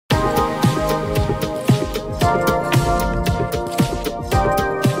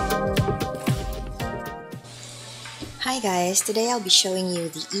guys, today I'll be showing you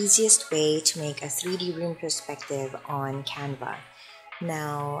the easiest way to make a 3D room perspective on Canva.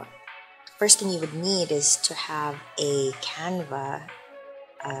 Now, first thing you would need is to have a Canva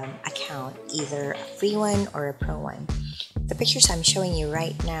account, either a free one or a pro one. The pictures I'm showing you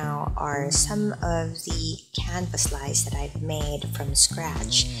right now are some of the Canva slides that I've made from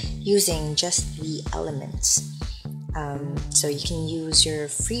scratch using just the elements. So you can use your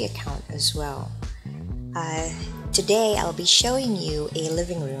free account as well. Today I'll be showing you a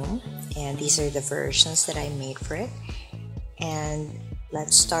living room, and these are the versions that I made for it. And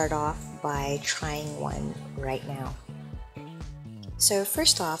let's start off by trying one right now. So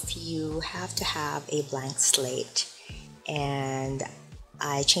first off, you have to have a blank slate, and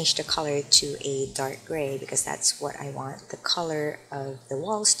I changed the color to a dark gray because that's what I want the color of the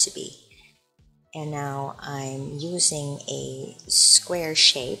walls to be. And now I'm using a square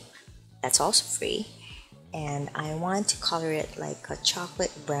shape that's also free, and I want to color it like a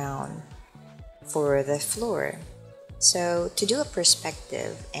chocolate brown for the floor. So to do a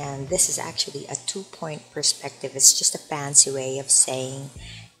perspective, and this is actually a 2-point perspective, it's just a fancy way of saying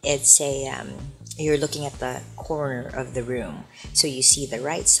it's you're looking at the corner of the room, so you see the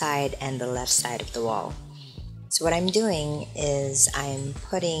right side and the left side of the wall. So what I'm doing is I'm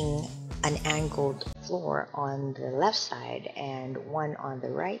putting an angled floor on the left side and one on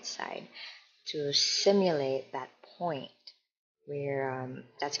the right side to simulate that point where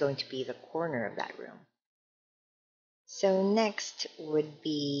that's going to be the corner of that room. So next would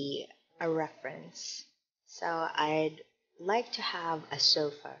be a reference. So I'd like to have a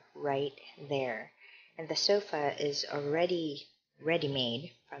sofa right there, and the sofa is already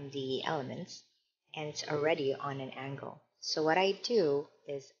ready-made from the elements, and it's already on an angle. So what I do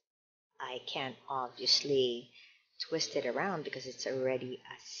is I can't obviously twist it around because it's already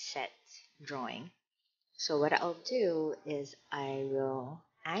a set drawing. So what I'll do is I will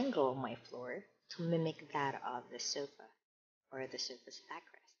angle my floor to mimic that of the sofa or the sofa's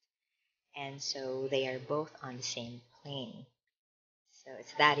backrest. And so they are both on the same plane. So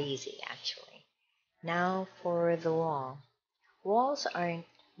it's that easy actually. Now for the wall. Walls aren't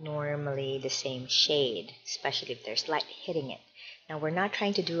normally the same shade, especially if there's light hitting it. Now we're not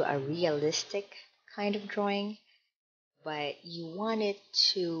trying to do a realistic kind of drawing, but you want it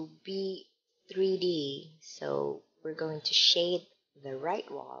to be 3D, so we're going to shade the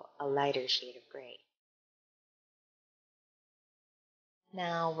right wall a lighter shade of gray.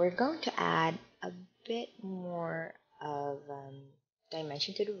 Now we're going to add a bit more of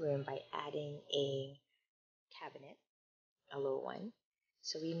dimension to the room by adding a cabinet, a low one.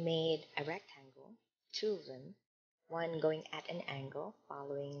 So we made a rectangle, two of them, one going at an angle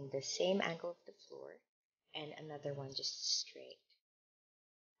following the same angle of the floor, and another one just straight.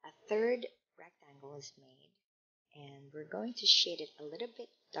 A third rectangle is made, and we're going to shade it a little bit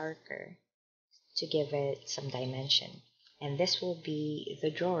darker to give it some dimension. And this will be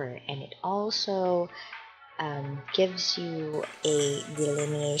the drawer, and it also gives you a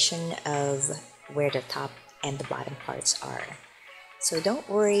delineation of where the top and the bottom parts are. So don't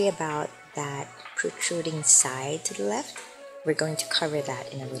worry about that protruding side to the left. We're going to cover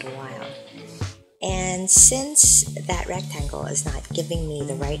that in a little while. And since that rectangle is not giving me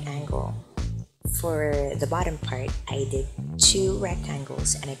the right angle for the bottom part, I did two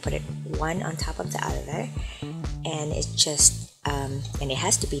rectangles and I put it one on top of the other, and it just and it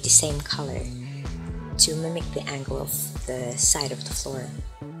has to be the same color to mimic the angle of the side of the floor.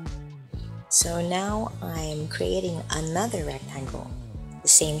 So now I'm creating another rectangle, the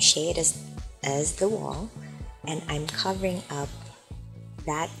same shade as the wall, and I'm covering up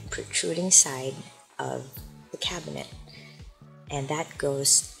that protruding side of the cabinet, and that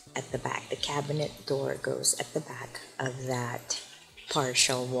goes at the back. The cabinet door goes at the back of that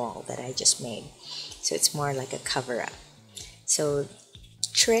partial wall that I just made. So it's more like a cover-up. So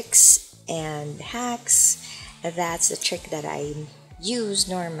tricks and hacks, that's the trick that I use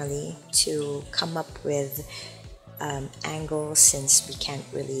normally to come up with angles, since we can't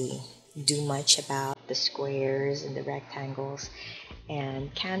really do much about the squares and the rectangles,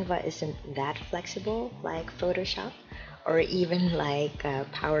 and Canva isn't that flexible like Photoshop or even like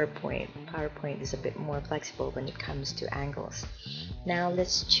PowerPoint. PowerPoint is a bit more flexible when it comes to angles. Now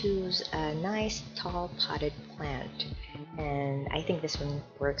let's choose a nice tall potted plant, and I think this one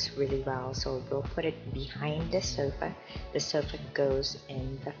works really well, so we'll put it behind the sofa. The sofa goes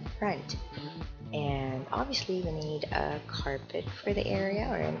in the front, and obviously we need a carpet for the area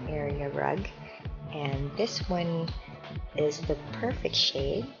or an area rug, and this one is the perfect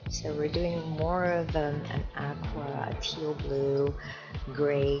shade. So we're doing more of an aqua, a teal blue,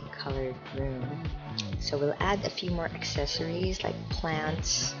 gray colored room. So we'll add a few more accessories like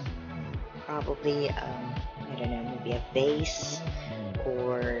plants, probably, I don't know, maybe a vase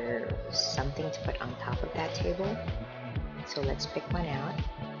or something to put on top of that table. So let's pick one out.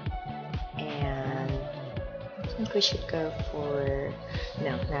 And I think we should go for,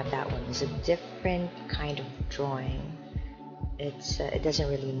 no, not that one. It's a different kind of drawing. It doesn't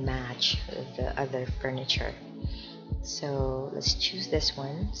really match the other furniture. So let's choose this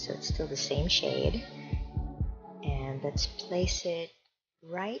one. So it's still the same shade. And let's place it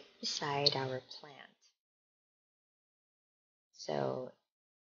right beside our plant. So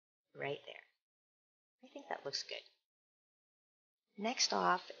right there. I think that looks good. Next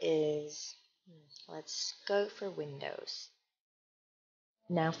off is, let's go for windows.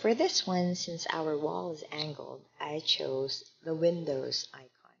 Now for this one, since our wall is angled, I chose the Windows icon.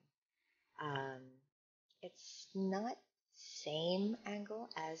 It's not same angle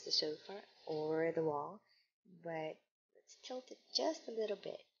as the sofa or the wall, but let's tilt it just a little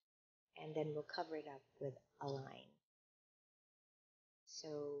bit and then we'll cover it up with a line. So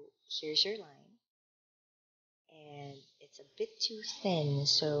here's your line and it's a bit too thin,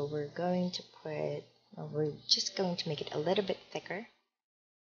 so we're just going to make it a little bit thicker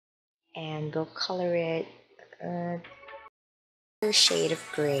and we'll color it a shade of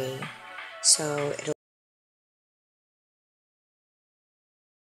gray so it'll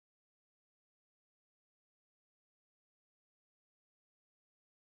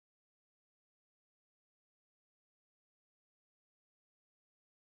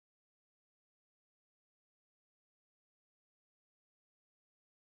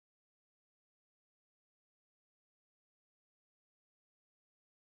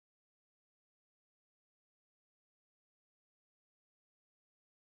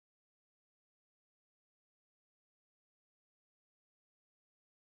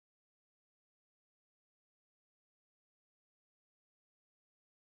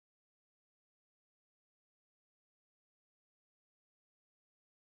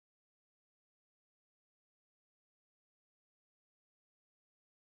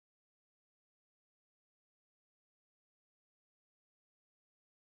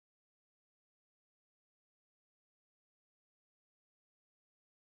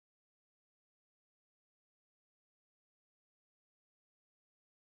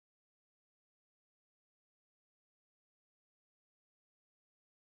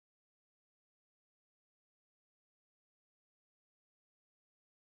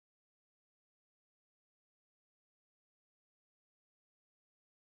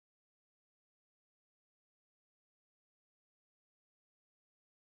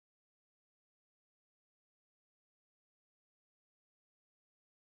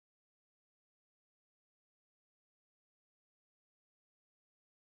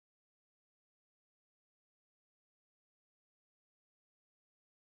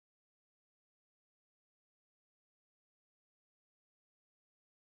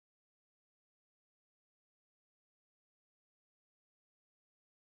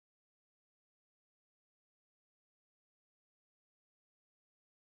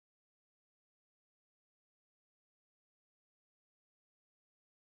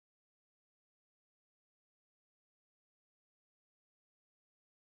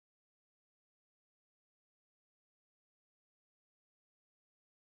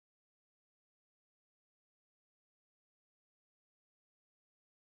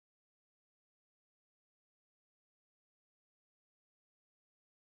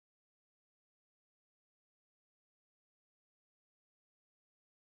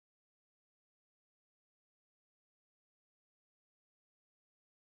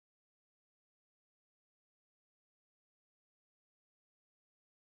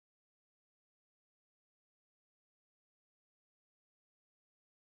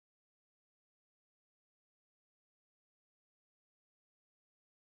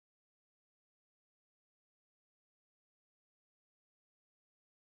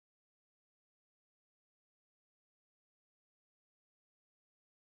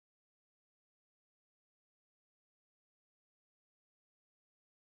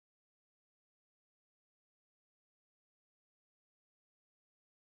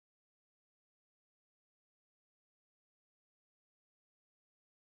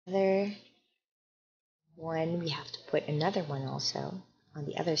other one we have to put another one also on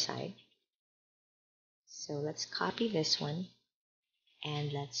the other side. So let's copy this one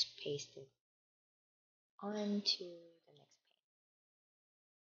and let's paste it onto the next page.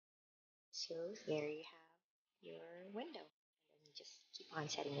 So there you have your window. And then you just keep on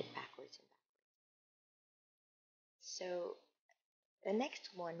setting it backwards and backwards. So the next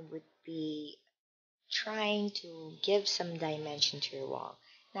one would be trying to give some dimension to your wall.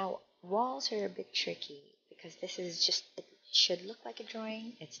 Now, walls are a bit tricky because this is just, it should look like a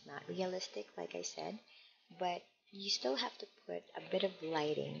drawing. It's not realistic, like I said, but you still have to put a bit of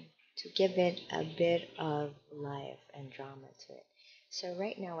lighting to give it a bit of life and drama to it. So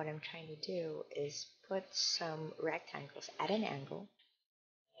right now what I'm trying to do is put some rectangles at an angle,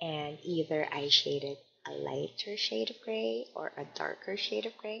 and either I shaded a lighter shade of gray or a darker shade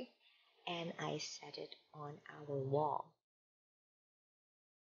of gray, and I set it on our wall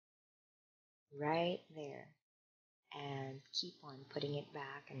right there, and keep on putting it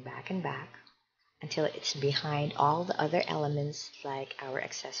back and back and back until it's behind all the other elements like our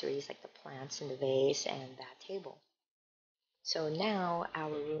accessories, like the plants in the vase and that table. So now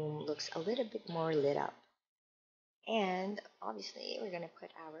our room looks a little bit more lit up. And obviously we're going to put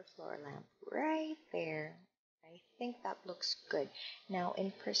our floor lamp right there. I think that looks good. Now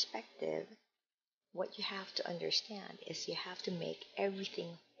in perspective, what you have to understand is you have to make everything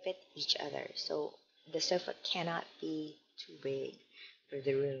fit each other. So the sofa cannot be too big for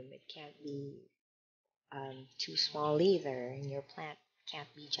the room. It can't be too small either, and your plant can't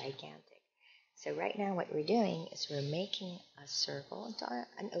be gigantic. So right now what we're doing is we're making a circle into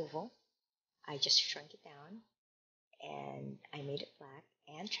an oval. I just shrunk it down and I made it black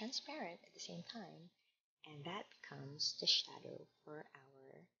and transparent at the same time, and that becomes the shadow for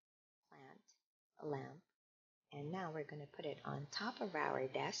our plant lamp. And now we're going to put it on top of our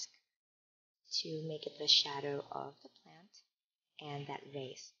desk to make it the shadow of the plant and that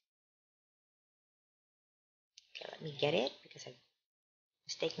vase. Okay, let me get it because I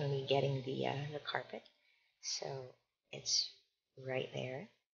mistakenly getting the carpet. So it's right there,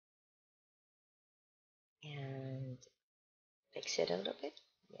 and fix it a little bit.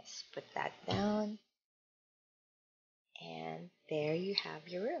 Yes, put that down, and there you have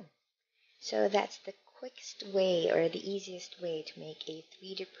your room. So that's the quickest way or the easiest way to make a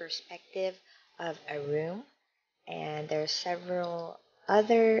 3D perspective of a room. And there are several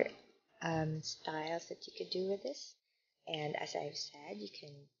other styles that you could do with this. And as I've said, you can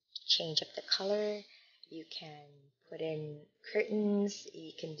change up the color, you can put in curtains,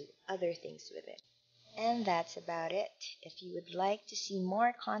 you can do other things with it. And that's about it. If you would like to see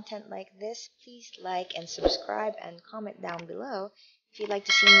more content like this, please like and subscribe and comment down below if you'd like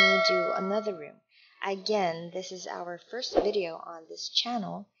to see me do another room. Again, this is our first video on this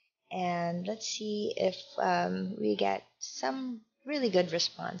channel, and let's see if we get some really good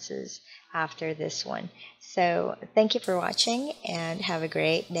responses after this one. So thank you for watching and have a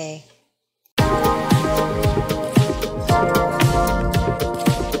great day.